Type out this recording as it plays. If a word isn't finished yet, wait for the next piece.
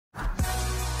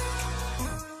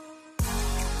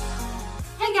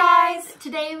Hey guys!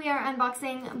 Today we are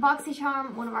unboxing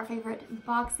Boxycharm, one of our favorite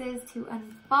boxes to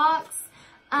unbox.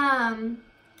 I'm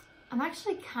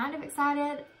actually kind of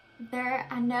excited.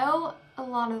 I know a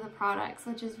lot of the products,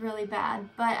 which is really bad,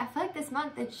 but I feel like this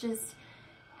month it's just,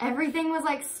 everything was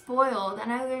like spoiled. I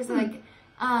know there's like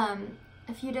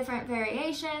a few different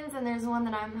variations, and there's one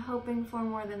that I'm hoping for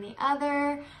more than the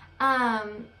other.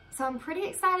 So I'm pretty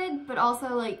excited, but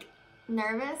also like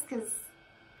nervous because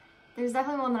there's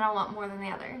definitely one that I want more than the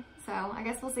other. So I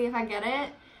guess we'll see if I get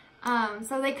it.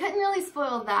 So they couldn't really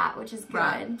spoil that, which is good.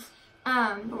 Right.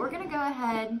 But we're gonna go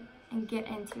ahead and get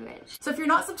into it. So if you're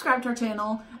not subscribed to our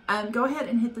channel, go ahead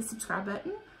and hit the subscribe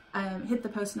button. Hit the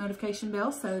post notification bell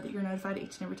so that you're notified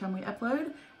each and every time we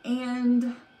upload.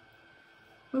 And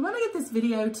we want to get this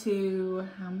video to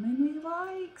how many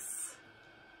likes?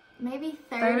 Maybe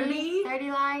 30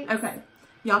 likes. Okay,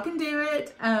 y'all can do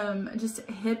it. Just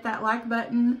hit that like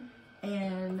button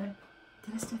and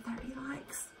get us to 30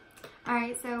 likes. All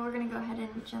right, so we're gonna go ahead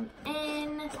and jump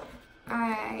in. All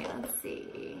right, let's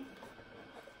see.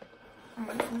 All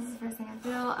right, so this is the first thing I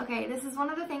feel. Okay, this is one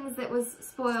of the things that was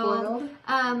spoiled.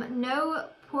 No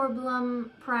Pore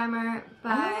Primer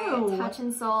by Touch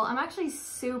and Soul. I'm actually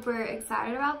super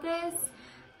excited about this.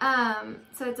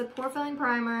 So it's a pore filling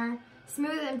primer,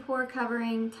 smooth and pore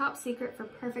covering, top secret for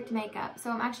perfect makeup.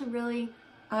 So I'm actually really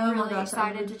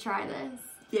excited to try this.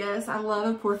 Yes, I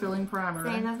love a pore filling primer.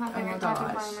 Same, that's my favorite type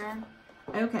of primer.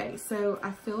 Okay, so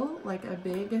I feel like a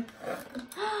big...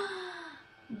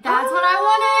 That's what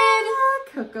I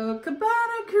wanted! Cocoa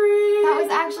Cabana cream! That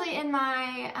was actually in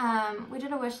my, we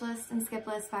did a wish list and skip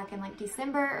list back in like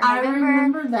December or November. I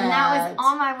remember that. And that was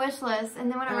on my wish list.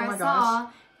 And then whenever I saw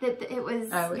that it was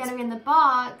going to be in the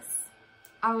box,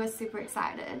 I was super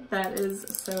excited. That is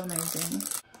so amazing.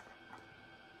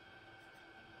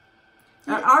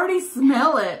 I already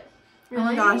smell it. Really? Oh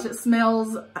my gosh, it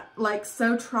smells like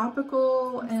so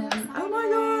tropical and oh my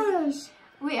gosh.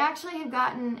 We actually have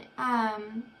gotten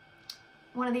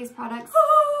one of these products.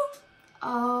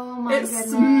 Oh my goodness. It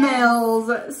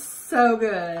smells so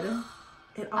good.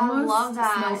 It almost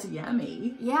smells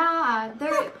yummy. Yeah,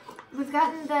 we've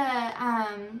gotten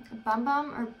the Bum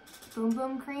Bum or Boom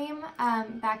Boom cream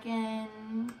back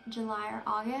in July or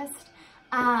August.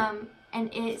 And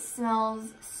it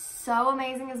smells so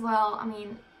amazing as well. I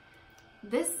mean,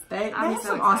 they have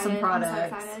some awesome products. I'm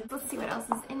so excited. Let's see what else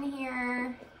is in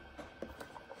here.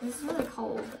 This is really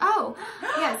cold. Oh,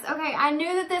 yes. Okay, I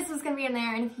knew that this was going to be in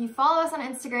there, and if you follow us on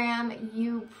Instagram,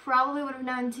 you probably would have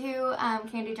known too.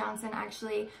 Candy Johnson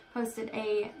actually posted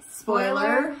a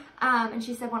spoiler, and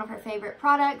she said one of her favorite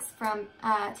products from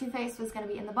Too Faced was going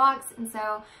to be in the box, and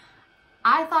so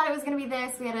I thought it was going to be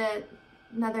this. We had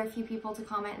another few people to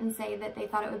comment and say that they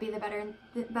thought it would be the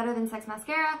Better Than Sex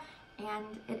mascara,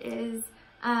 and it is.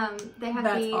 They have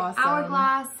the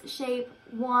hourglass shape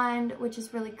wand, which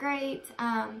is really great.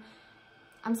 I'm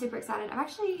super excited. I've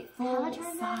actually haven't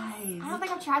tried this. I don't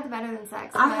think I've tried the Better Than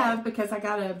Sex. I have because I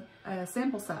got a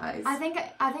sample size. I think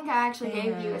I actually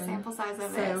gave you a sample size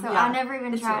of it, so yeah, I never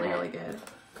even tried it. It's really good.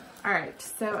 All right,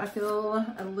 so I feel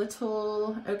a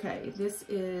little okay. This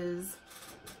is.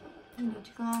 You need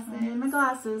your glasses. I need my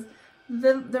glasses.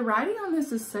 The writing on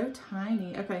this is so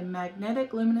tiny. Okay,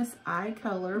 Magnetic Luminous Eye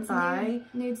Color by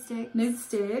Nude Sticks. Nude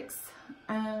Sticks.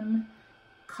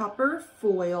 Copper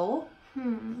Foil.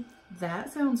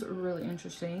 That sounds really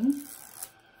interesting.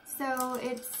 So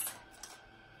it's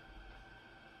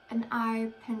an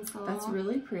eye pencil. That's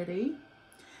really pretty.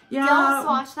 Yeah. Don't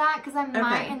swatch that because I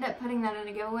might end up putting that in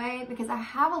a giveaway because I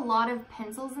have a lot of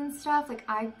pencils and stuff, like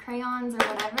eye crayons or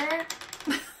whatever.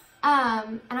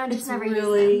 And I just never use them.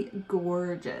 It's really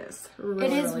gorgeous.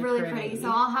 It is really pretty. So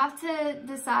I'll have to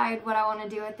decide what I want to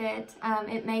do with it.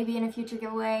 It may be in a future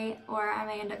giveaway, or I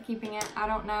may end up keeping it. I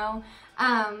don't know.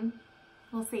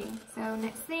 We'll see. So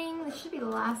next thing, this should be the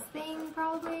last thing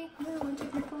probably. No, 1, 2,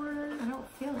 3, 4. I don't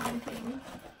feel anything.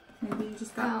 Maybe you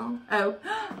just got...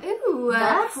 Ooh,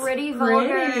 that's Pretty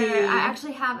Vulgar. I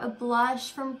actually have a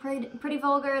blush from Pretty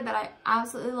Vulgar that I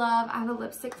absolutely love. I have a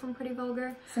lipstick from Pretty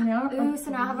Vulgar. So now, I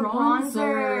have a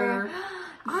bronzer.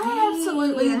 I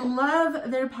absolutely love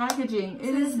their packaging.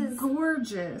 It is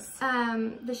gorgeous.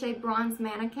 The shade Bronze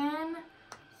Mannequin.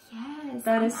 Yes.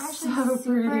 That is so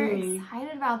pretty. I'm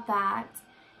excited about that.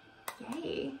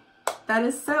 Yay. That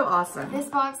is so awesome. This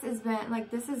box has been,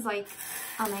 like, this is, like,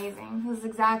 amazing. This is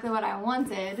exactly what I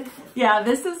wanted. Yeah,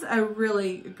 this is a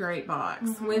really great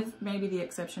box, with maybe the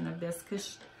exception of this,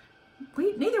 because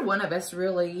neither one of us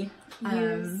really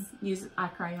use eye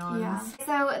crayons. Yeah.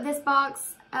 So this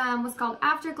box was called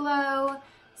Afterglow.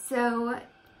 So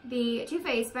the Too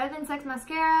Faced Better Than Sex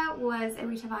mascara was a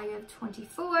retail value of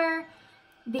 $24.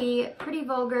 The Pretty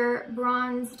Vulgar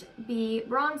Bronzed Bee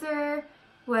Bronzer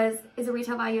is a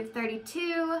retail value of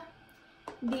 $32.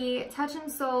 The Touch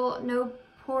and Soul No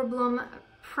Problem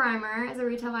Primer is a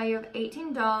retail value of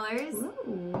 $18.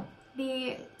 Ooh.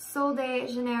 The Sol de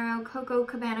Janeiro Coco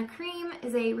Cabana Cream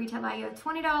is a retail value of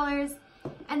 $20.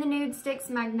 And the Nude Sticks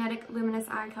Magnetic Luminous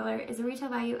Eye Color is a retail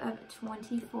value of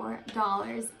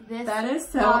 $24. That is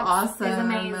so box awesome. Is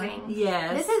amazing.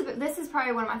 Yes. This is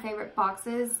probably one of my favorite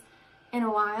boxes in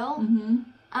a while.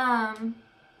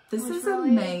 This is really,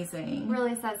 amazing.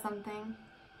 Really says something.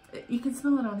 You can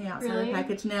smell it on the outside of the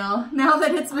package now. Now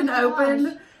that it's been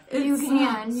opened. You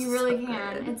can. You really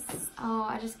can. It's, oh,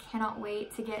 I just cannot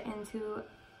wait to get into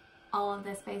all of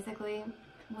this, basically,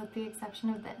 with the exception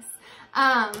of this.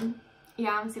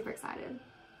 Yeah, I'm super excited.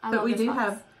 But we do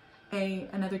have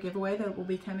another giveaway that will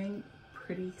be coming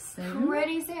pretty soon.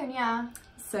 Pretty soon, yeah.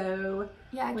 So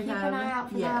yeah, we keep have, an eye out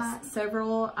for that.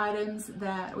 several items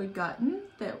that we've gotten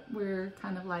that we're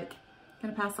kind of like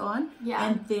going to pass on. Yeah.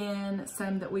 And then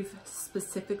some that we've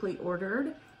specifically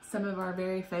ordered. Some of our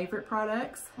very favorite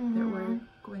products that we're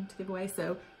going to give away.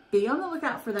 So be on the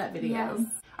lookout for that video. Yes.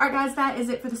 Alright guys, that is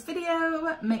it for this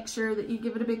video. Make sure that you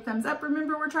give it a big thumbs up.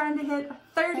 Remember, we're trying to hit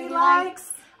 30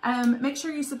 likes. Make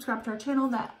sure you subscribe to our channel.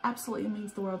 That absolutely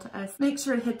means the world to us. Make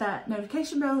sure to hit that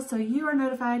notification bell so you are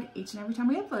notified each and every time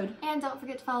we upload. And don't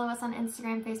forget to follow us on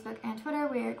Instagram, Facebook, and Twitter.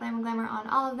 We are Glam and Glamour on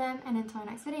all of them. And until our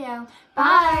next video,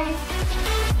 bye!